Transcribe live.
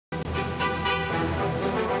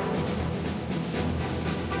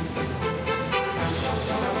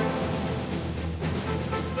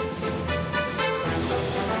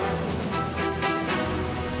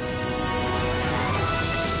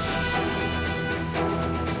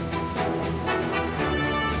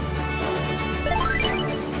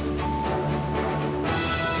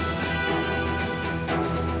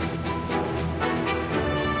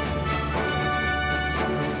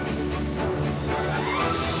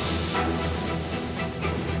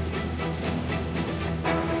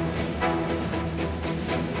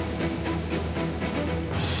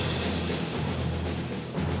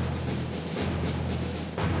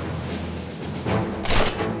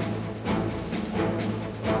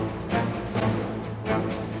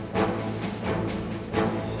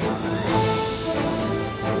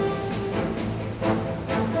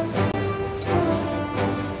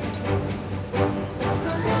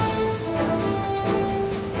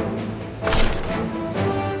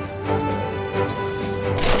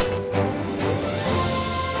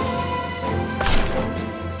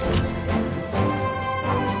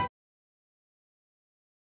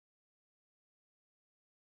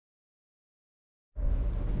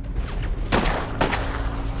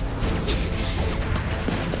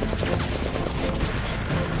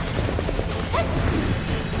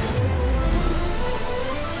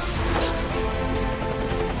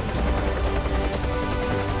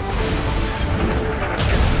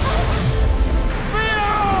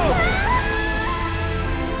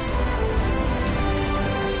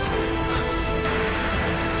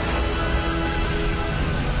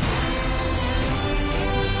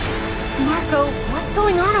What's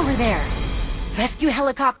going on over there? Rescue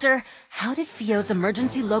helicopter? How did Fio's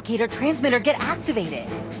emergency locator transmitter get activated?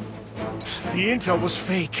 The intel was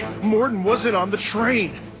fake. Morton wasn't on the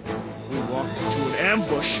train. We walked into an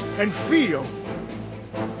ambush, and Fio's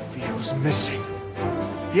missing.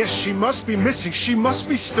 Yes, she must be missing. She must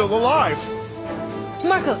be still alive.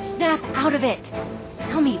 Marco, snap out of it.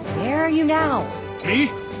 Tell me, where are you now? Me?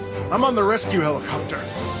 I'm on the rescue helicopter.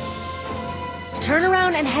 Turn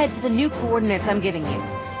around and head to the new coordinates I'm giving you.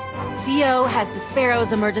 Fio has the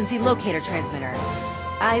Sparrow's emergency locator transmitter.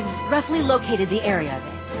 I've roughly located the area of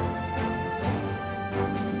it.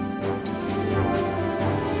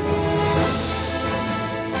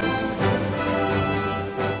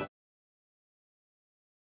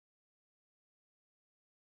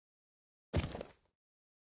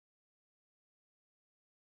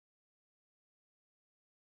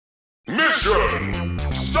 Mission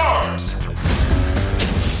start!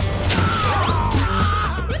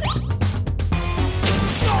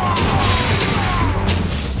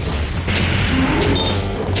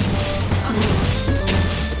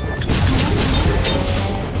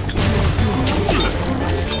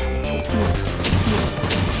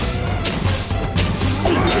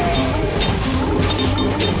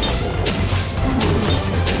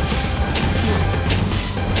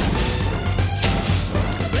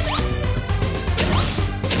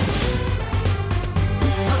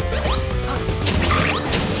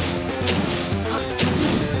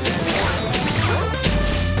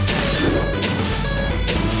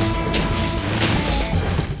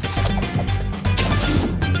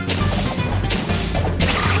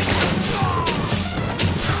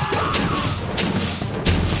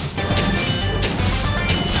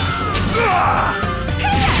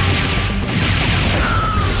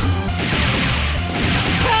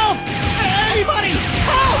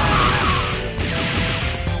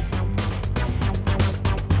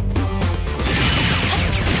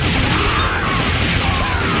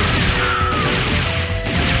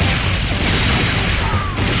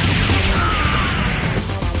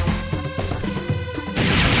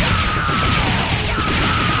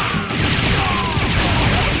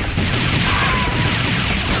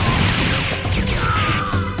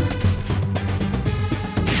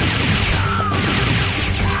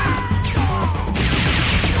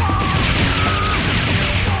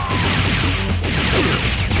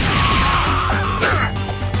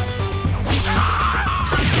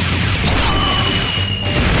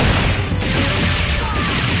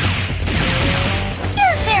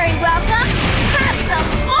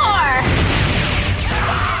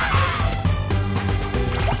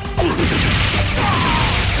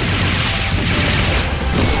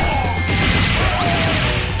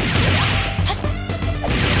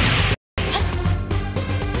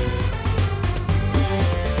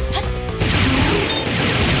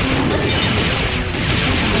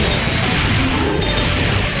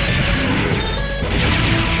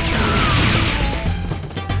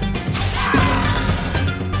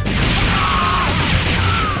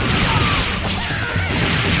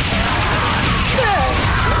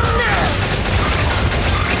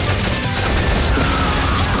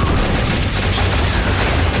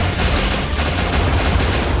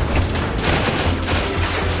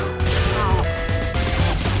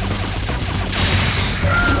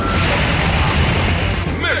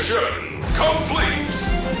 Mission complete!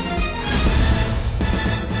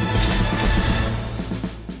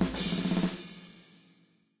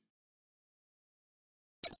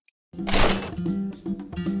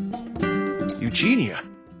 Eugenia,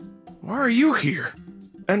 why are you here?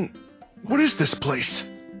 And what is this place?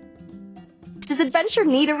 Does adventure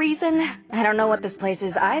need a reason? I don't know what this place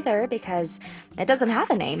is either, because it doesn't have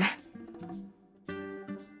a name.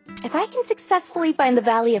 If I can successfully find the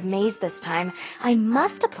Valley of Maze this time, I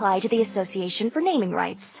must apply to the Association for Naming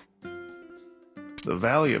Rights. The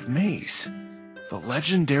Valley of Maze? The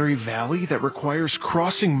legendary valley that requires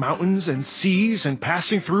crossing mountains and seas and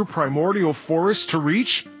passing through primordial forests to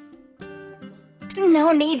reach?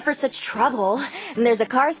 No need for such trouble. There's a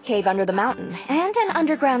Cars cave under the mountain, and an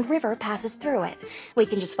underground river passes through it. We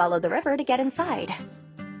can just follow the river to get inside.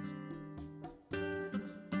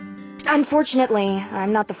 Unfortunately,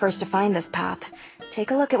 I'm not the first to find this path.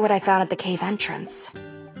 Take a look at what I found at the cave entrance.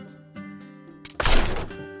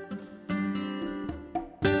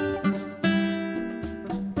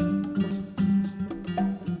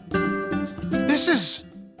 This is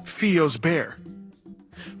Fio's bear.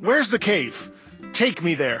 Where's the cave? Take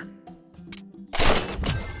me there.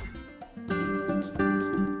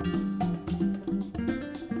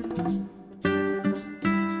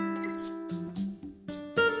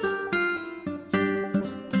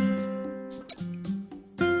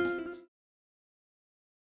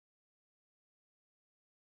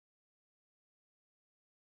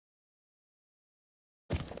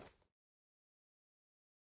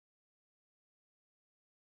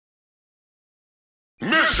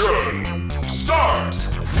 Mission start!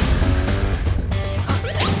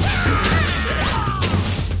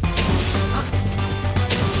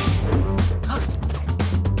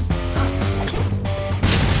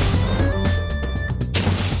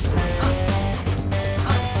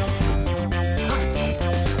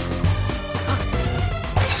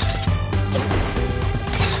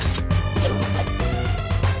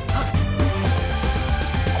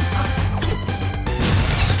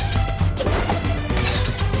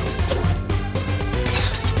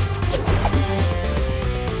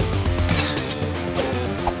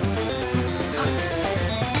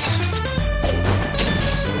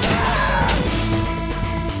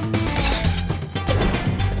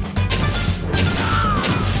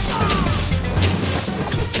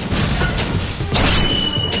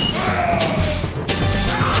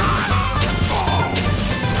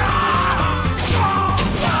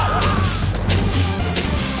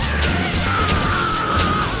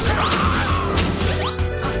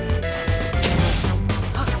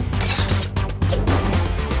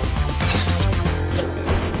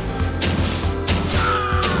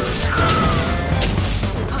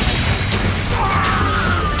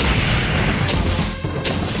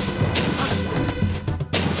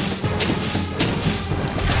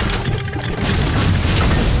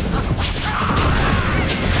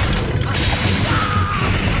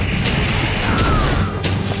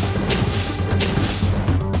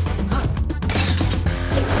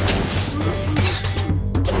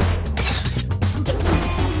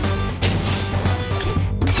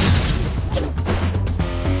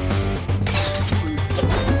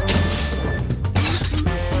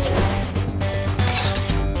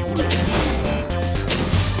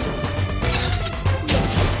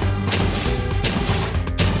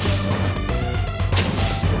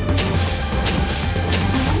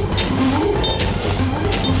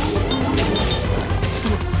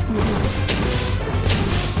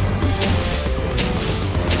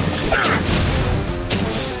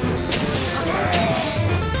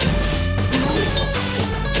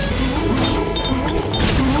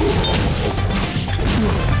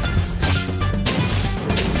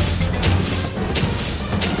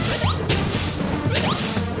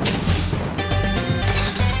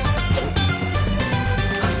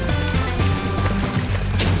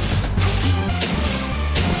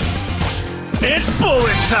 It's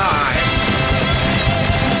bullet time!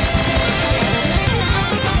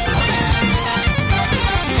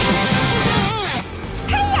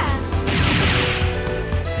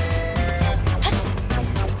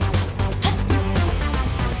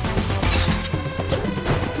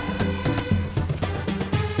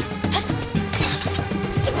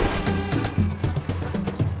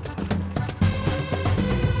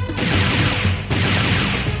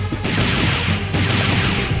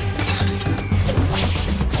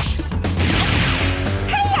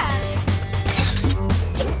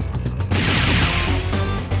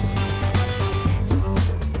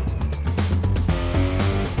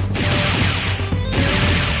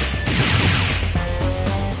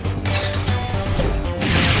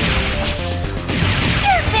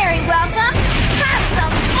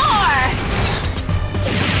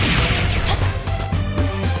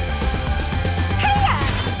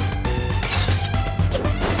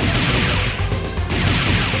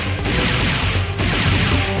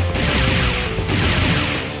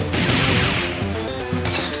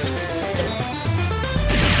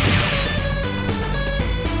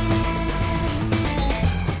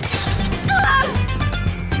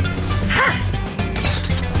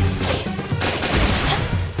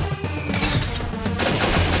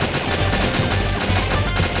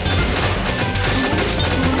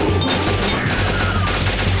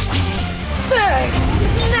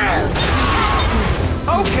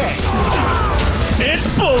 Okay, it's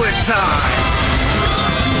bullet time!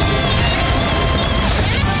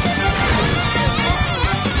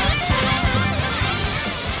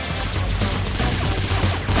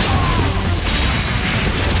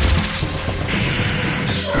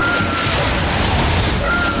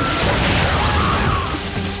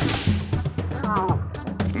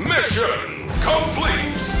 Mission complete!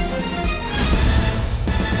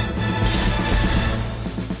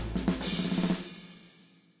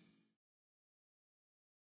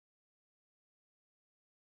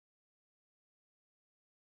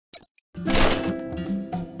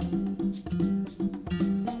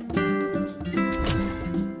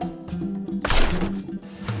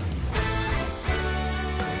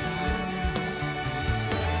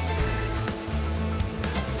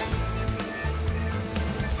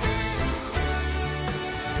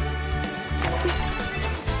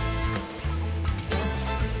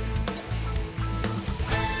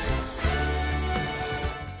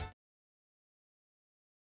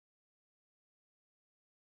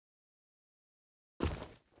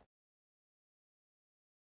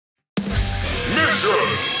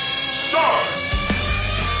 Mission start!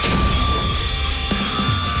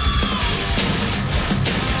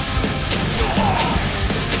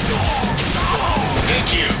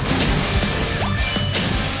 Thank you.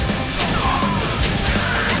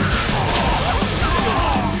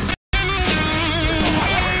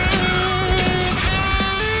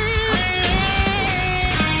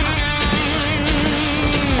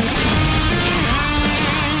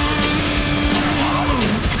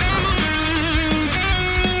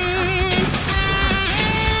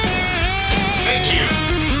 Thank you.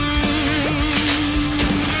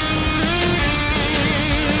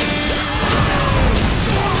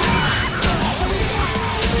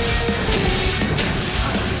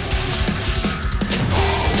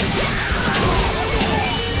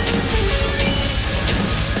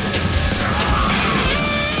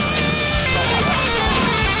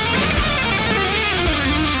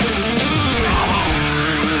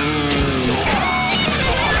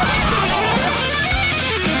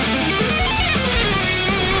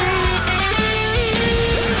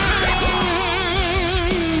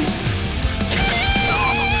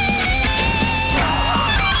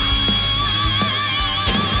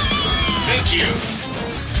 Thank you.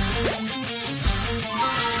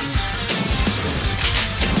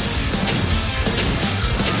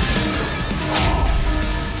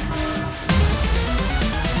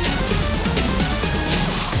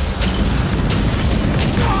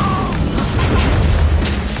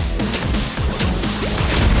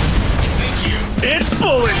 Thank you. It's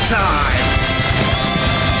bullet time!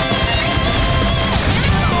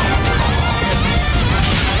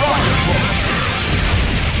 Rocket launcher!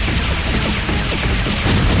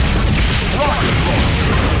 Rocket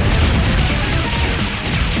launcher!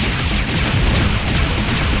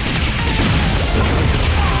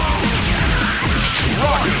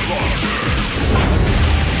 Rocket launcher!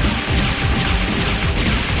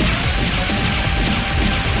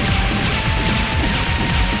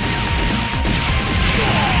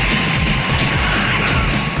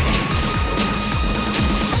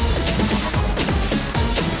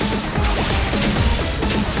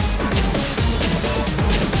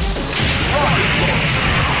 Rocket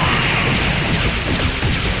launcher!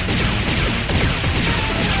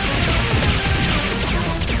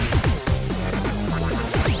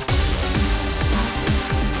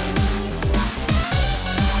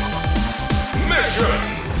 Mission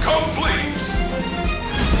complete!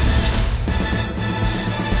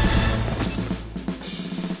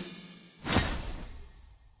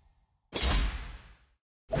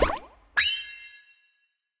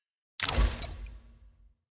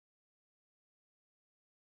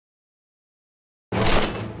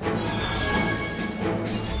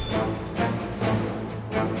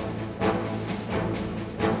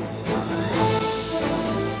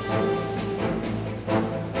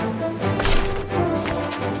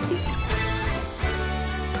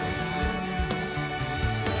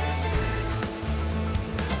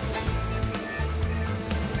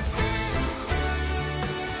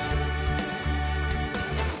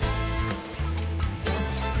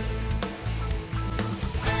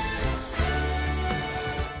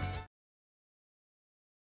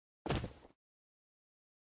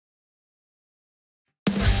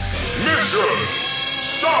 Mission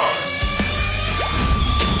start!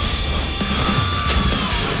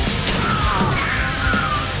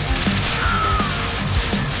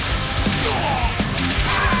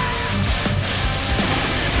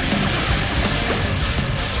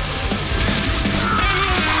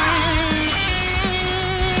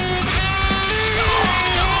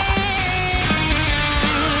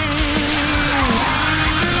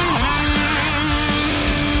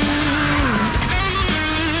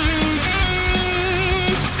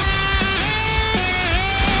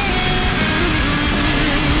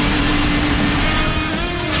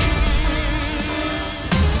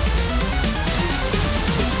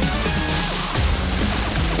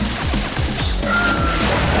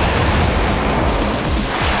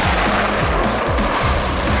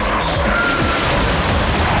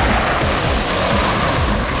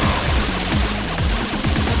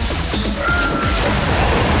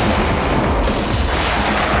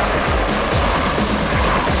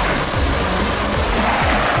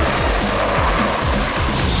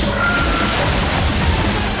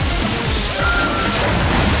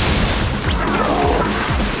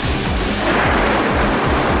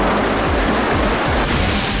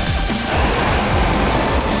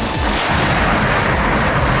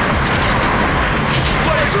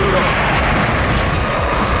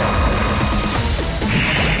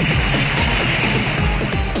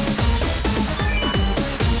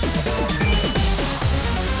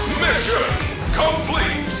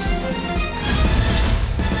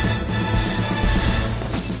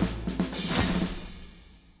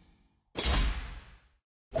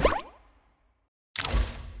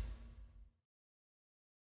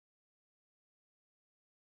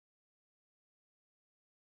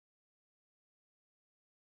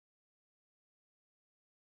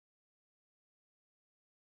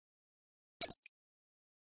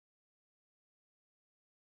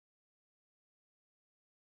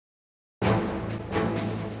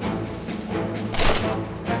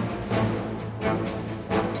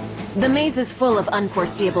 The maze is full of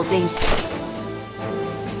unforeseeable dangers.